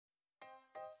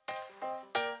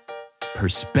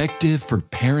Perspective for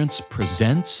Parents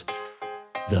presents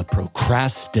the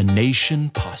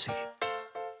Procrastination Posse.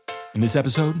 In this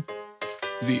episode,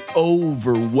 the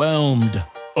overwhelmed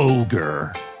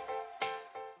ogre.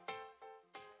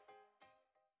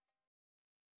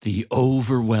 The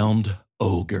overwhelmed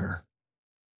ogre.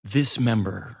 This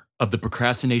member of the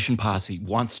Procrastination Posse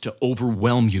wants to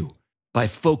overwhelm you by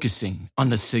focusing on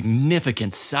the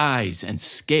significant size and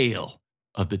scale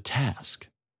of the task.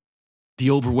 The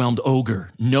overwhelmed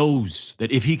ogre knows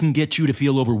that if he can get you to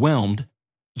feel overwhelmed,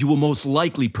 you will most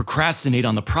likely procrastinate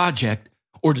on the project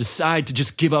or decide to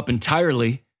just give up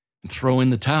entirely and throw in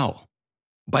the towel.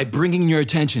 By bringing your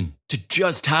attention to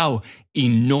just how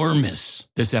enormous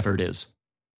this effort is,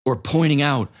 or pointing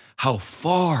out how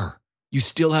far you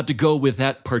still have to go with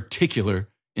that particular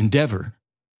endeavor,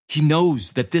 he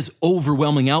knows that this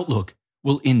overwhelming outlook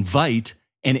will invite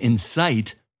and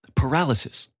incite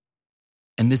paralysis.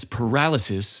 And this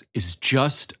paralysis is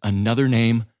just another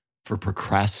name for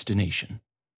procrastination.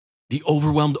 The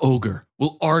overwhelmed ogre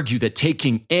will argue that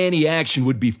taking any action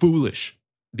would be foolish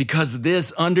because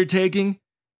this undertaking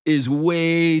is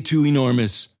way too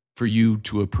enormous for you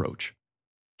to approach.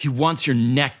 He wants your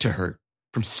neck to hurt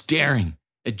from staring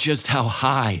at just how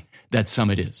high that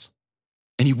summit is.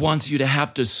 And he wants you to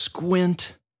have to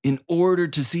squint in order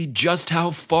to see just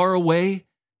how far away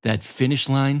that finish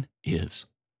line is.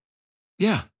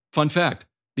 Yeah, fun fact,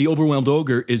 the overwhelmed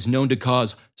ogre is known to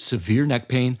cause severe neck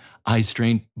pain, eye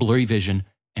strain, blurry vision,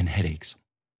 and headaches.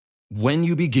 When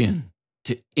you begin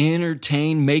to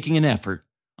entertain making an effort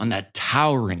on that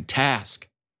towering task,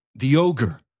 the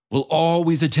ogre will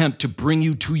always attempt to bring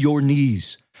you to your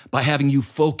knees by having you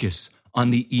focus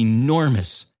on the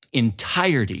enormous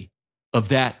entirety of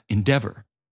that endeavor.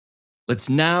 Let's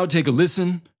now take a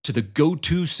listen to the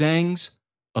go-to sayings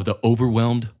of the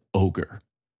overwhelmed ogre.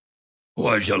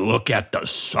 Would you look at the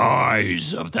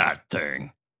size of that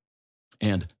thing?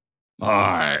 And,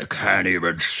 I can't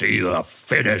even see the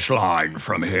finish line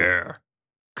from here.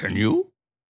 Can you?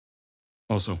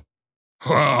 also,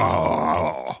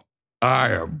 Oh,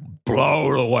 I am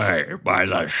blown away by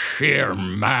the sheer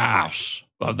mass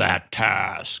of that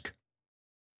task.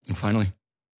 and finally,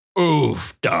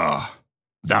 Oof, duh.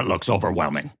 That looks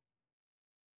overwhelming.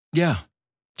 yeah,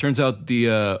 turns out the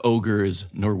ogre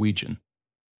is Norwegian.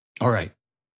 All right,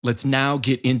 let's now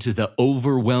get into the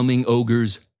overwhelming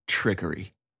ogre's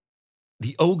trickery.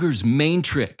 The ogre's main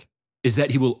trick is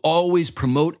that he will always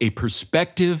promote a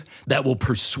perspective that will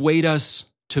persuade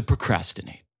us to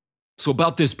procrastinate. So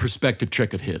about this perspective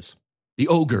trick of his, the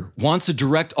ogre wants to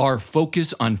direct our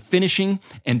focus on finishing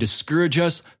and discourage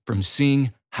us from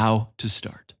seeing how to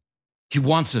start. He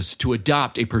wants us to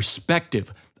adopt a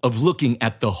perspective of looking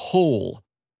at the whole,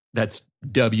 that's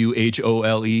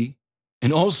WHOLE,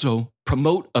 and also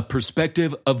promote a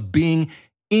perspective of being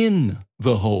in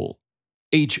the whole,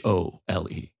 HOLE.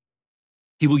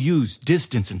 He will use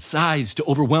distance and size to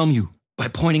overwhelm you by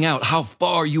pointing out how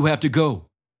far you have to go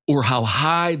or how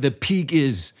high the peak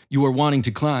is you are wanting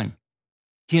to climb.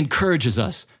 He encourages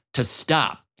us to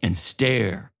stop and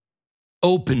stare,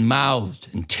 open-mouthed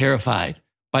and terrified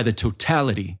by the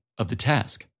totality of the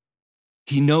task.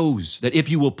 He knows that if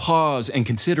you will pause and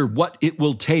consider what it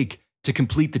will take to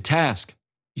complete the task,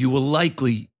 you will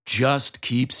likely just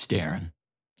keep staring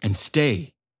and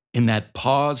stay in that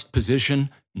paused position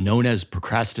known as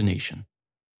procrastination.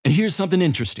 And here's something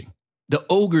interesting. The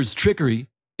ogre's trickery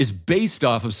is based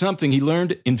off of something he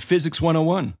learned in Physics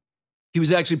 101. He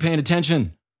was actually paying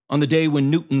attention on the day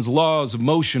when Newton's laws of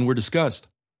motion were discussed.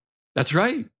 That's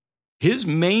right. His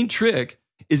main trick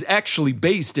is actually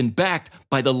based and backed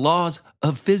by the laws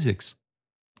of physics.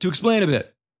 To explain a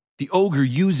bit, the ogre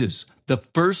uses the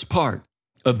first part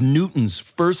of Newton's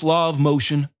first law of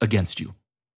motion against you.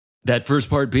 That first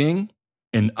part being,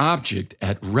 an object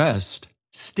at rest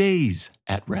stays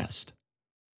at rest.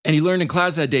 And he learned in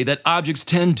class that day that objects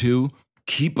tend to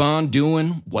keep on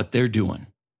doing what they're doing,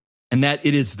 and that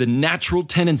it is the natural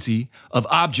tendency of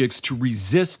objects to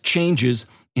resist changes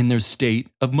in their state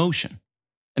of motion.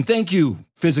 And thank you,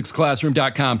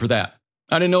 physicsclassroom.com, for that.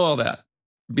 I didn't know all that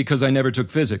because I never took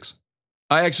physics.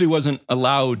 I actually wasn't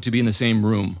allowed to be in the same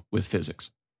room with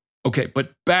physics. Okay,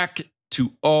 but back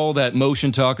to all that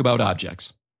motion talk about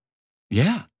objects.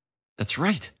 Yeah, that's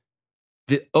right.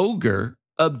 The ogre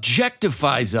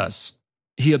objectifies us.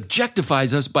 He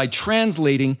objectifies us by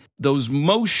translating those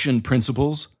motion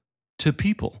principles to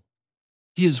people.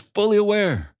 He is fully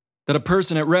aware that a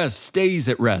person at rest stays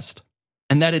at rest,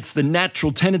 and that it's the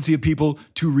natural tendency of people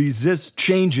to resist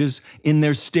changes in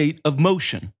their state of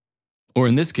motion, or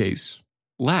in this case,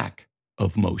 lack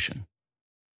of motion.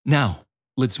 Now,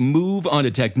 let's move on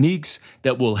to techniques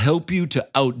that will help you to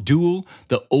outduel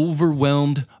the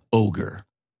overwhelmed ogre.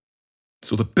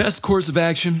 So the best course of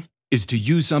action is to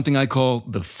use something I call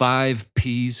the 5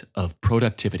 P's of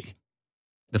productivity.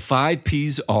 The 5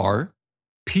 P's are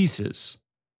pieces,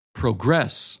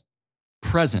 progress,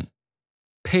 present,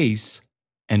 pace,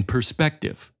 and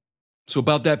perspective. So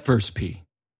about that first P.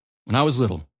 When I was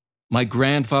little, my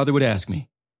grandfather would ask me,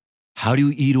 "How do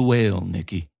you eat a whale,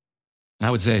 Nicky?" And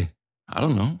I would say, "I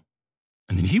don't know."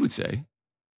 And then he would say,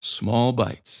 small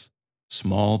bites,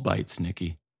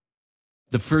 Nicky."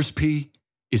 The first P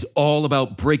is all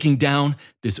about breaking down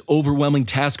this overwhelming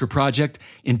task or project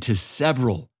into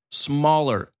several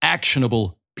smaller,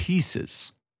 actionable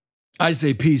pieces. I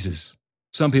say pieces.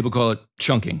 Some people call it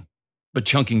chunking, but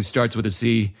chunking starts with a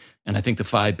C, and I think the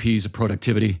 5 P's of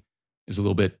productivity is a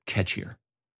little bit catchier.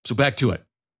 So back to it.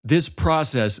 This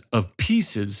process of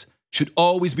pieces should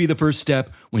always be the first step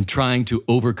when trying to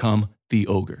overcome the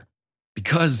ogre.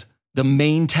 Because the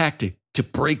main tactic to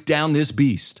break down this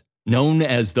beast, known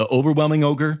as the overwhelming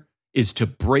ogre, is to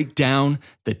break down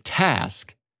the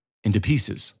task into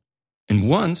pieces. And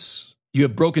once you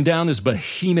have broken down this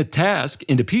behemoth task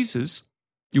into pieces,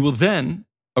 you will then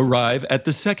arrive at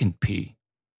the second P,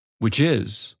 which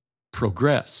is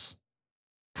progress.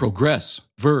 Progress,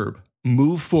 verb,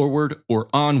 move forward or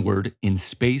onward in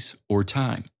space or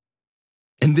time.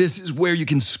 And this is where you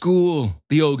can school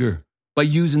the ogre by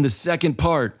using the second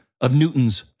part of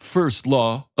Newton's first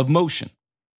law of motion.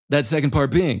 That second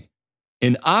part being,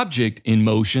 an object in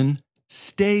motion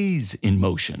stays in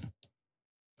motion.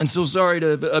 And so sorry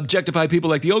to objectify people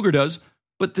like the ogre does,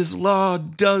 but this law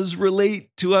does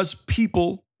relate to us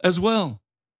people as well.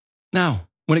 Now,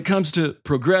 when it comes to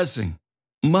progressing,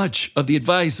 much of the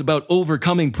advice about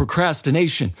overcoming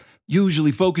procrastination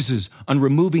usually focuses on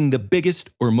removing the biggest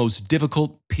or most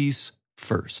difficult piece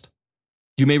first.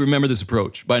 You may remember this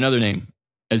approach by another name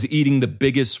as eating the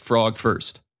biggest frog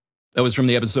first. That was from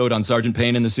the episode on Sergeant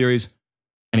Payne in the series.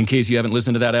 And in case you haven't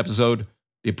listened to that episode,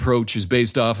 the approach is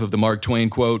based off of the Mark Twain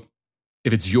quote,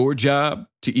 "If it's your job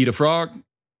to eat a frog,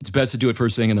 it's best to do it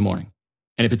first thing in the morning.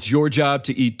 And if it's your job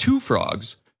to eat 2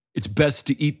 frogs, it's best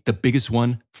to eat the biggest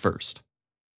one first."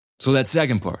 So that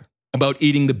second part, about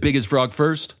eating the biggest frog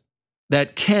first,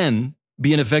 that can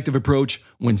be an effective approach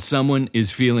when someone is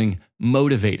feeling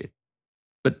motivated.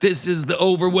 But this is the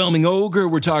overwhelming ogre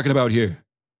we're talking about here.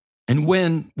 And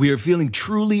when we are feeling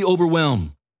truly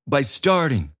overwhelmed by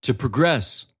starting to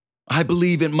progress, I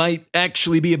believe it might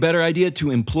actually be a better idea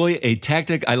to employ a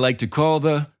tactic I like to call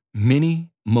the mini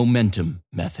momentum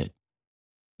method.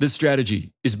 This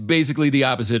strategy is basically the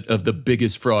opposite of the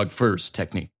biggest frog first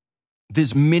technique.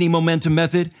 This mini momentum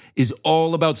method is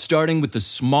all about starting with the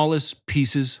smallest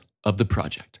pieces of the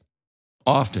project.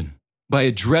 Often, by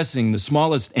addressing the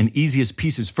smallest and easiest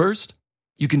pieces first,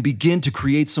 you can begin to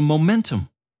create some momentum.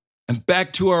 And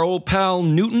back to our old pal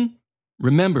Newton,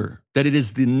 remember that it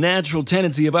is the natural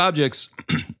tendency of objects,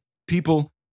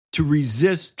 people, to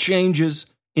resist changes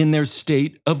in their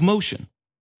state of motion.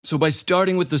 So by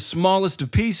starting with the smallest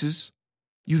of pieces,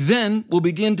 you then will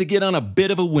begin to get on a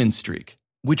bit of a win streak,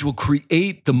 which will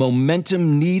create the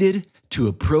momentum needed to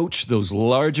approach those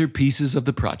larger pieces of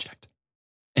the project.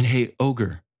 And hey,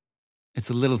 ogre, it's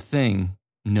a little thing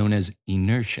known as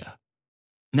inertia.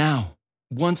 Now,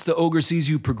 once the ogre sees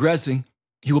you progressing,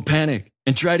 he will panic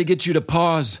and try to get you to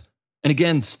pause and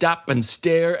again stop and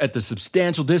stare at the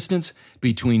substantial distance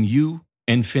between you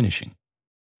and finishing.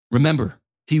 Remember,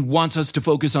 he wants us to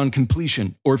focus on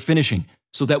completion or finishing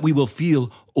so that we will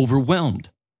feel overwhelmed.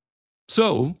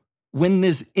 So, when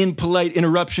this impolite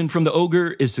interruption from the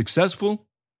ogre is successful,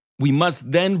 we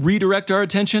must then redirect our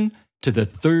attention to the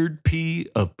third P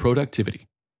of productivity,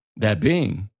 that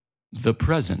being the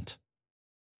present.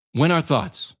 When our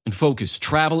thoughts and focus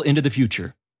travel into the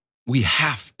future, we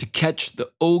have to catch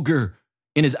the ogre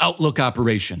in his outlook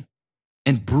operation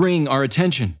and bring our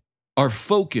attention, our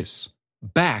focus,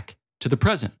 back to the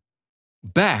present,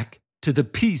 back to the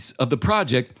piece of the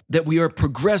project that we are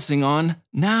progressing on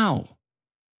now.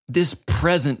 This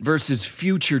present versus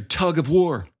future tug of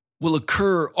war will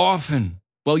occur often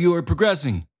while you are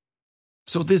progressing.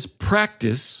 So this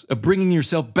practice of bringing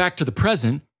yourself back to the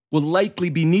present will likely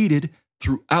be needed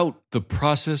throughout the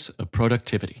process of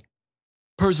productivity.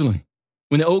 Personally,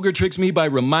 when the ogre tricks me by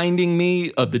reminding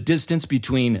me of the distance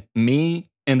between me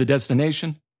and the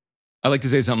destination, I like to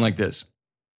say something like this.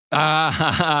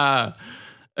 I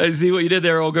see what you did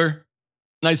there, ogre.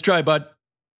 Nice try, bud.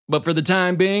 But for the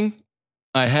time being,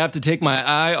 I have to take my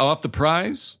eye off the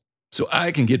prize so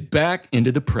I can get back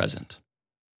into the present.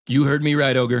 You heard me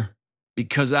right, ogre,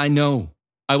 because I know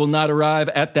I will not arrive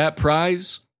at that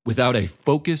prize without a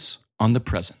focus on the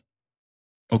present.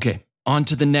 Okay, on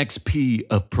to the next P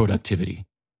of productivity.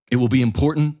 It will be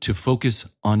important to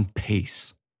focus on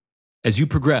pace. As you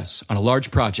progress on a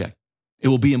large project, it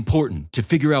will be important to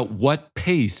figure out what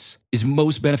pace is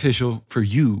most beneficial for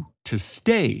you to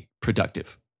stay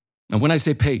productive. Now, when I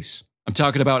say pace, I'm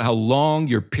talking about how long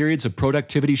your periods of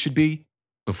productivity should be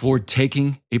before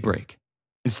taking a break.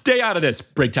 And stay out of this,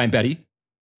 break time, Betty.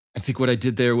 I think what I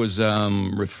did there was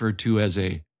referred to as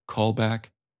a callback.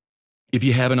 If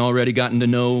you haven't already gotten to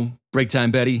know Break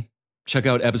Time Betty, check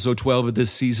out episode 12 of this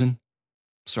season.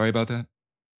 Sorry about that.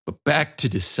 But back to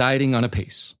deciding on a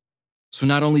pace. So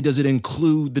not only does it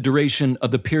include the duration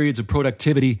of the periods of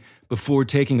productivity before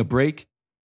taking a break,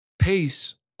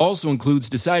 pace also includes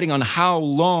deciding on how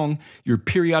long your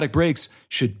periodic breaks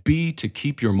should be to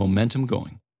keep your momentum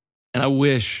going. And I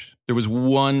wish there was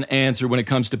one answer when it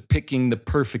comes to picking the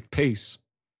perfect pace,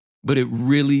 but it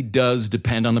really does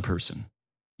depend on the person.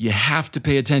 You have to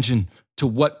pay attention to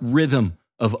what rhythm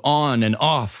of on and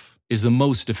off is the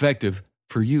most effective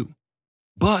for you.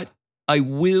 But I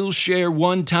will share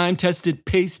one time-tested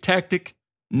pace tactic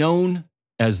known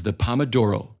as the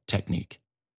Pomodoro technique.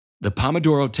 The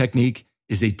Pomodoro technique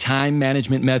is a time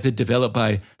management method developed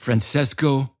by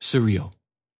Francesco Cirillo.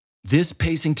 This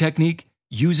pacing technique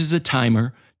uses a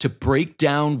timer to break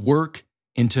down work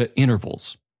into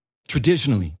intervals,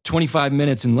 traditionally 25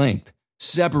 minutes in length,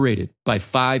 separated by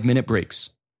 5-minute breaks.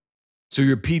 So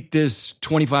you repeat this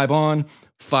 25 on,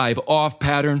 5 off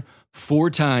pattern 4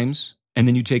 times, and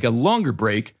then you take a longer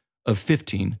break of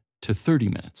 15 to 30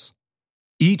 minutes.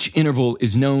 Each interval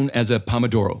is known as a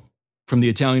pomodoro, from the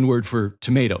Italian word for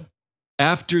tomato,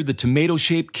 after the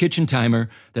tomato-shaped kitchen timer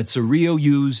that Cirillo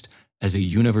used as a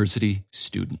university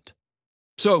student.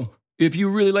 So, if you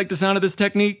really like the sound of this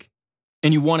technique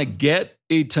and you want to get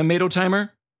a tomato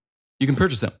timer, you can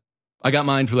purchase them. I got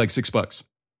mine for like $6.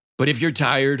 But if you're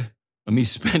tired of me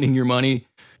spending your money,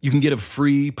 you can get a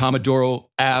free Pomodoro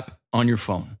app on your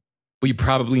phone. Well, you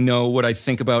probably know what I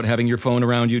think about having your phone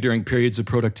around you during periods of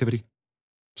productivity.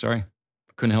 Sorry,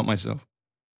 couldn't help myself.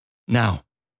 Now,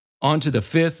 on to the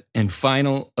fifth and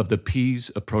final of the P's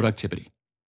of productivity.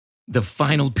 The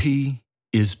final P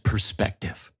is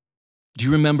perspective. Do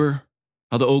you remember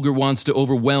how the ogre wants to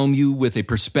overwhelm you with a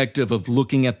perspective of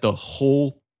looking at the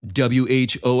whole,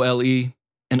 WHOLE,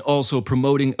 and also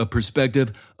promoting a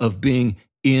perspective of being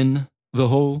in the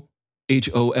whole,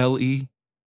 HOLE?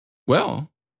 Well,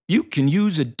 you can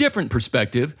use a different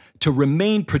perspective to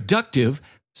remain productive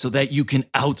so that you can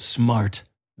outsmart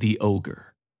the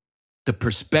ogre. The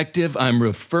perspective I'm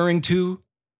referring to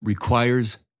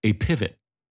requires a pivot.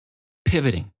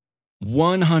 Pivoting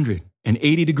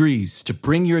 180 degrees to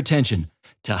bring your attention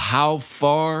to how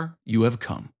far you have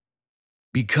come.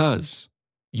 Because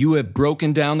you have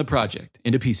broken down the project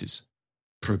into pieces,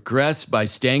 progress by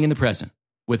staying in the present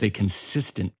with a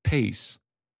consistent pace,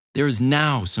 there is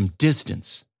now some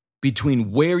distance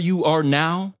between where you are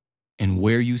now and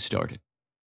where you started.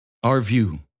 Our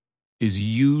view is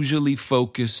usually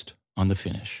focused on the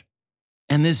finish.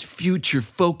 And this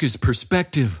future-focused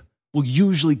perspective will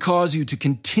usually cause you to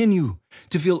continue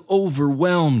to feel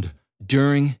overwhelmed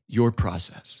during your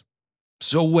process.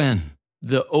 So when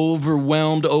the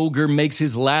overwhelmed ogre makes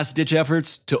his last-ditch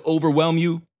efforts to overwhelm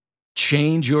you,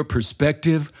 change your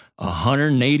perspective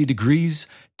 180 degrees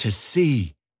to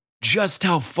see just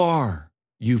how far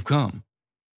you've come.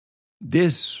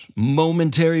 This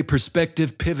momentary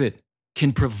perspective pivot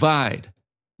can provide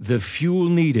the fuel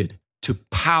needed to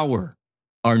power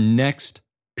our next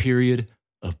period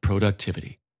of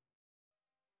productivity.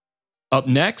 Up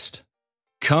next,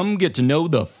 come get to know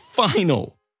the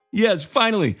final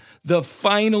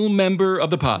member of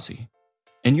the posse.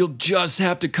 And you'll just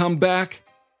have to come back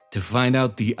to find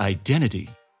out the identity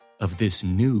of this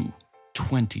new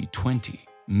 2020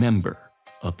 member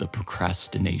of the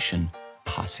Procrastination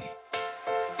Posse.